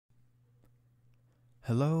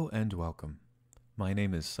Hello and welcome. My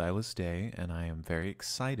name is Silas Day, and I am very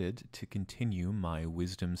excited to continue my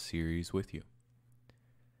wisdom series with you.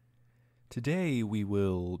 Today we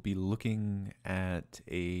will be looking at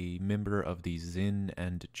a member of the Zen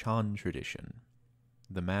and Chan tradition,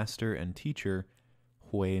 the master and teacher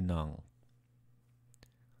Hui-neng.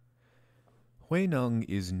 Hui-neng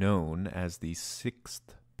is known as the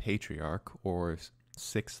sixth patriarch or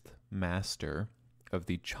sixth master of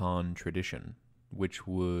the Chan tradition, which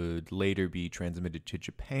would later be transmitted to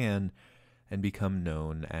Japan and become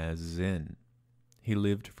known as Zen. He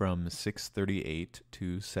lived from 638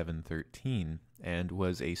 to 713 and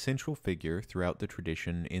was a central figure throughout the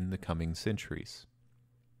tradition in the coming centuries.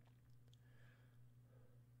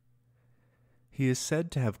 He is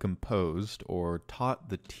said to have composed or taught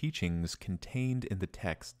the teachings contained in the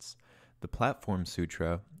texts, the Platform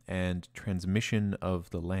Sutra and Transmission of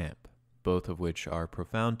the Lamp, both of which are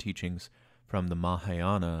profound teachings from the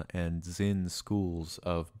Mahayana and Zen schools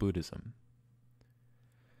of Buddhism.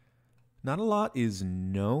 Not a lot is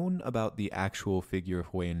known about the actual figure of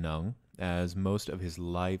Hui-neng, as most of his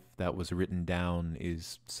life that was written down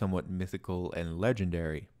is somewhat mythical and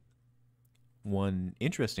legendary. One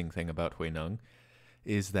interesting thing about Hui-neng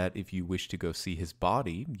is that if you wish to go see his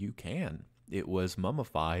body, you can. It was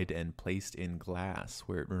mummified and placed in glass,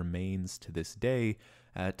 where it remains to this day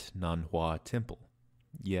at Nanhua Temple.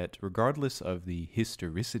 Yet, regardless of the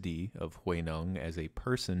historicity of Hui-neng as a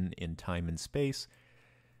person in time and space,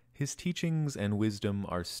 his teachings and wisdom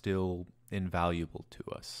are still invaluable to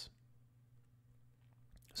us.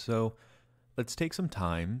 So, let's take some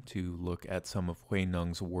time to look at some of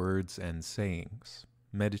Hui-neng's words and sayings,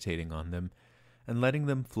 meditating on them, and letting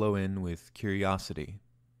them flow in with curiosity,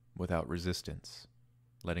 without resistance,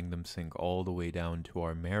 letting them sink all the way down to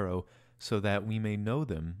our marrow so that we may know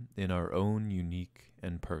them in our own unique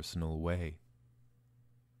and personal way.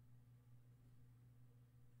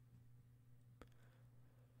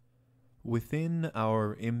 Within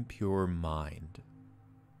our impure mind,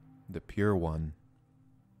 the pure one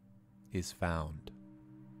is found.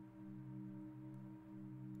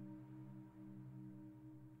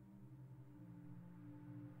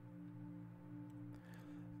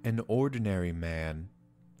 An ordinary man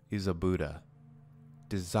is a Buddha.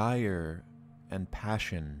 Desire and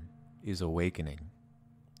passion is awakening.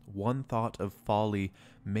 One thought of folly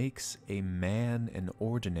makes a man an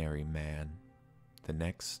ordinary man. The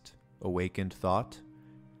next awakened thought,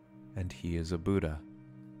 and he is a Buddha.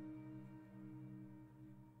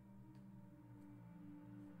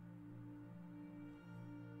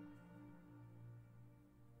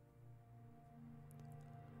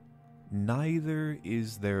 Neither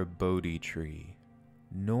is there Bodhi tree,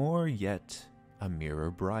 nor yet a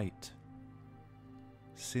mirror bright,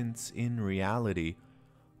 since in reality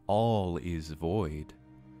all is void,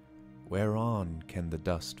 whereon can the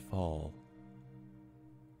dust fall?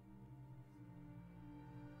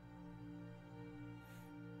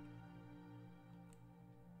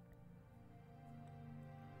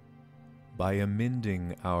 By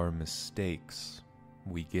amending our mistakes,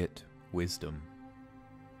 we get wisdom.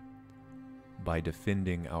 By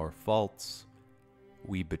defending our faults,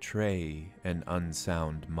 we betray an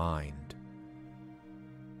unsound mind.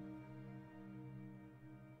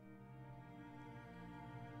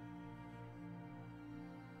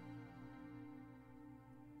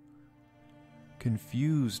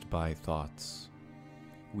 Confused by thoughts,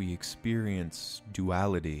 we experience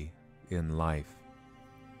duality in life.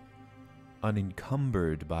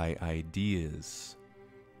 Unencumbered by ideas,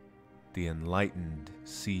 the enlightened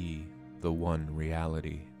see the one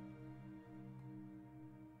reality.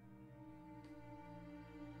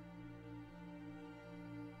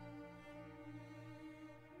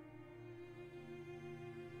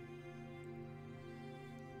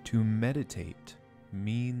 To meditate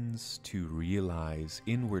means to realize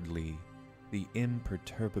inwardly the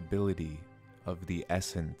imperturbability of the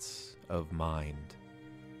essence of mind.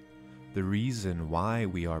 The reason why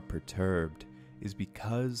we are perturbed is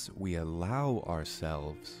because we allow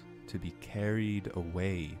ourselves to be carried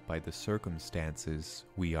away by the circumstances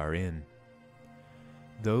we are in.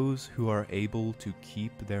 Those who are able to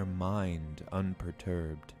keep their mind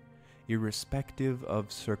unperturbed, irrespective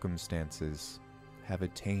of circumstances, have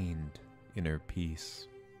attained inner peace.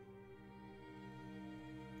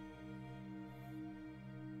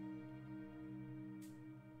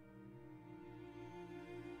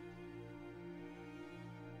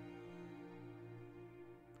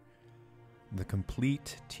 The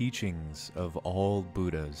complete teachings of all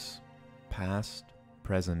Buddhas, past,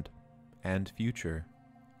 present, and future,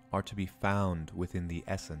 are to be found within the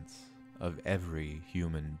essence of every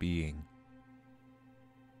human being.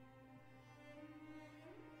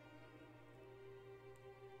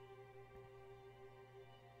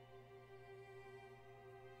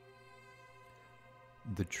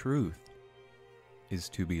 The truth is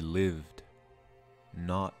to be lived,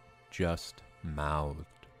 not just mouthed.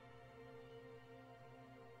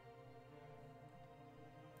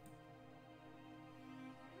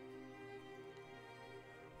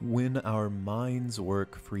 When our minds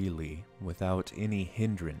work freely without any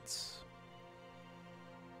hindrance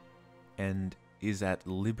and is at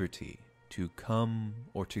liberty to come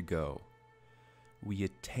or to go, we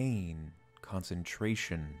attain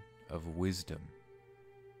concentration of wisdom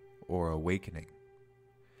or awakening.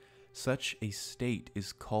 Such a state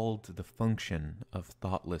is called the function of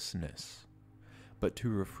thoughtlessness, but to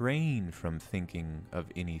refrain from thinking of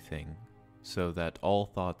anything so that all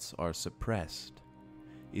thoughts are suppressed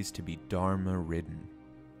is to be dharma-ridden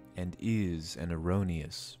and is an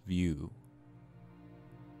erroneous view.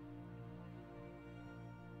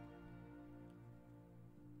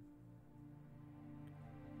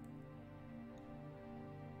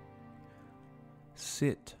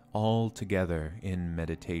 Sit all together in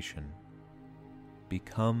meditation.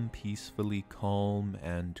 Become peacefully calm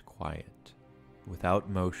and quiet, without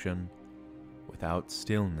motion, without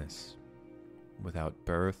stillness, without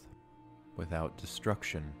birth, without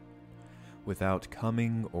destruction, without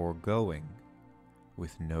coming or going,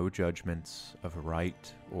 with no judgments of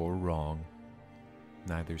right or wrong,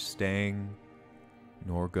 neither staying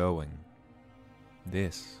nor going.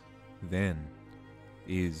 This, then,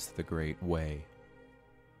 is the great way.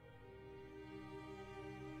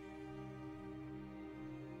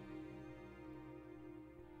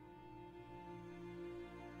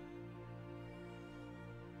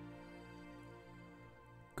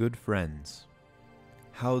 Good friends,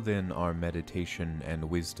 how then are meditation and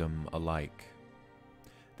wisdom alike?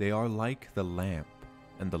 They are like the lamp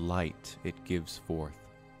and the light it gives forth.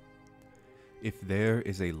 If there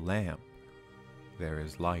is a lamp, there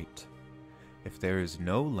is light. If there is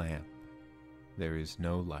no lamp, there is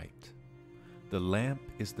no light. The lamp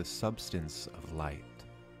is the substance of light.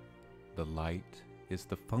 The light is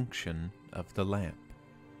the function of the lamp.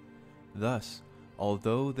 Thus,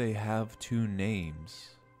 although they have two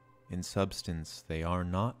names, in substance they are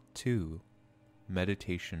not two.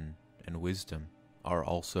 Meditation and wisdom are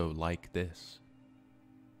also like this.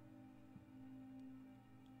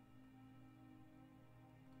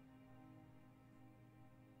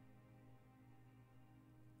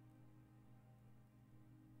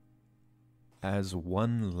 As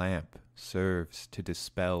one lamp serves to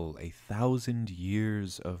dispel 1,000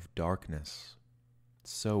 years of darkness,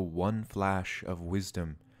 so one flash of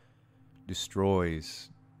wisdom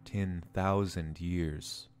destroys 10,000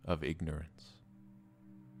 years of ignorance.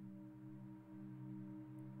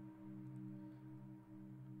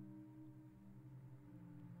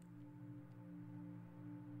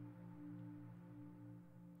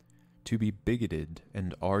 To be bigoted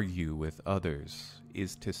and argue with others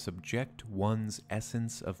is to subject one's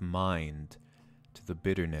essence of mind to the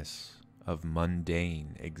bitterness of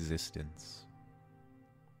mundane existence.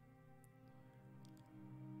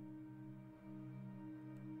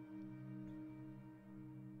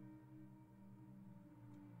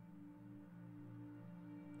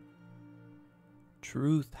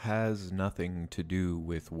 Truth has nothing to do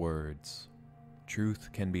with words.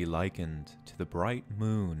 Truth can be likened to the bright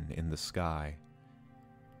moon in the sky.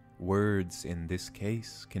 Words in this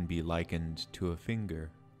case can be likened to a finger.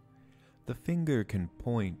 The finger can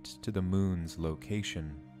point to the moon's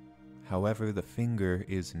location. However, the finger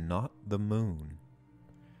is not the moon.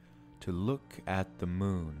 To look at the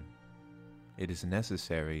moon, it is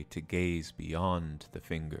necessary to gaze beyond the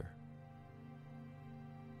finger.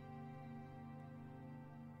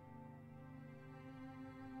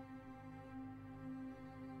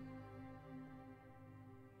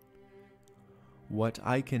 What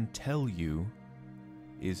I can tell you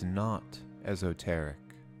is not esoteric.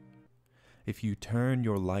 If you turn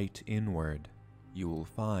your light inward, you will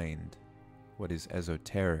find what is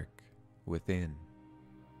esoteric within.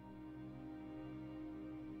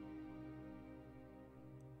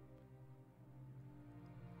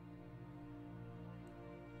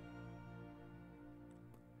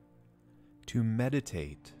 To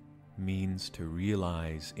meditate means to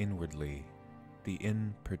realize inwardly the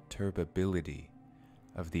imperturbability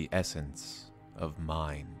of the essence of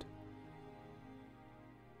mind.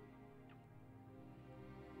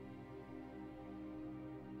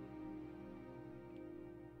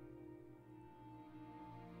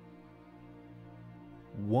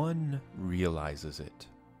 One realizes it,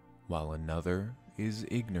 while another is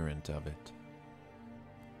ignorant of it.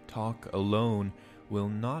 Talk alone will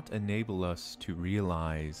not enable us to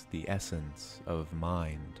realize the essence of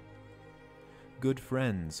mind. Good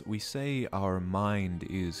friends, we say our mind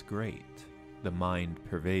is great, the mind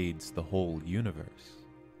pervades the whole universe.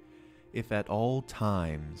 If at all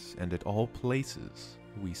times and at all places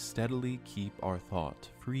we steadily keep our thought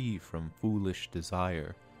free from foolish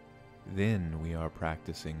desire, then we are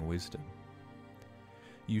practicing wisdom.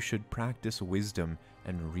 You should practice wisdom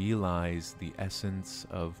and realize the essence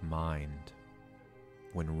of mind.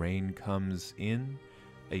 When rain comes in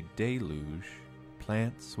a deluge,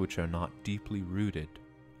 plants which are not deeply rooted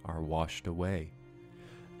are washed away.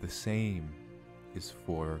 The same is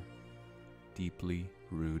for deeply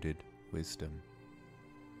rooted wisdom.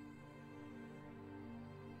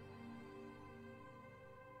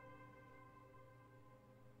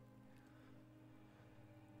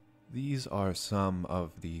 These are some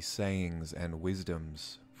of the sayings and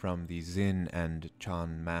wisdoms from the Zen and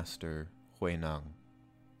Chan master Hui-neng.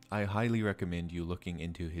 I highly recommend you looking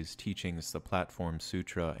into his teachings, the Platform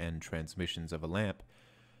Sutra and Transmissions of a Lamp,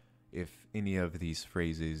 if any of these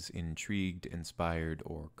phrases intrigued, inspired,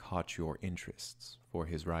 or caught your interests, for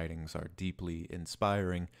his writings are deeply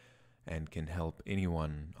inspiring and can help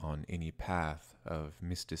anyone on any path of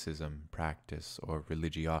mysticism, practice, or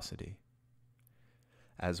religiosity.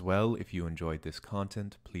 As well, if you enjoyed this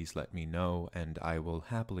content, please let me know, and I will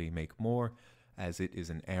happily make more, as it is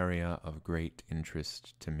an area of great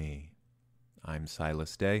interest to me. I'm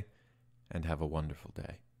Silas Day, and have a wonderful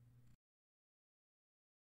day.